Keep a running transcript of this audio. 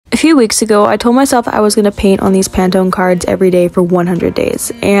few weeks ago, I told myself I was going to paint on these Pantone cards every day for 100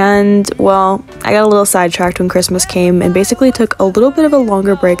 days. And, well, I got a little sidetracked when Christmas came and basically took a little bit of a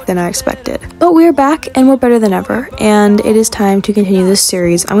longer break than I expected. But we're back and we're better than ever, and it is time to continue this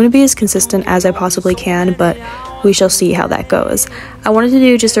series. I'm going to be as consistent as I possibly can, but we shall see how that goes. I wanted to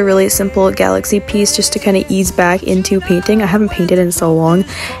do just a really simple galaxy piece just to kind of ease back into painting. I haven't painted in so long,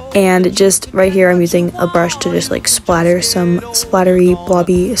 and just right here I'm using a brush to just like splatter some splattery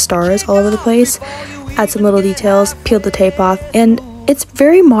blobby stars all over the place, add some little details, peeled the tape off, and it's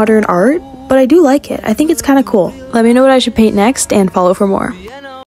very modern art, but I do like it. I think it's kind of cool. Let me know what I should paint next and follow for more.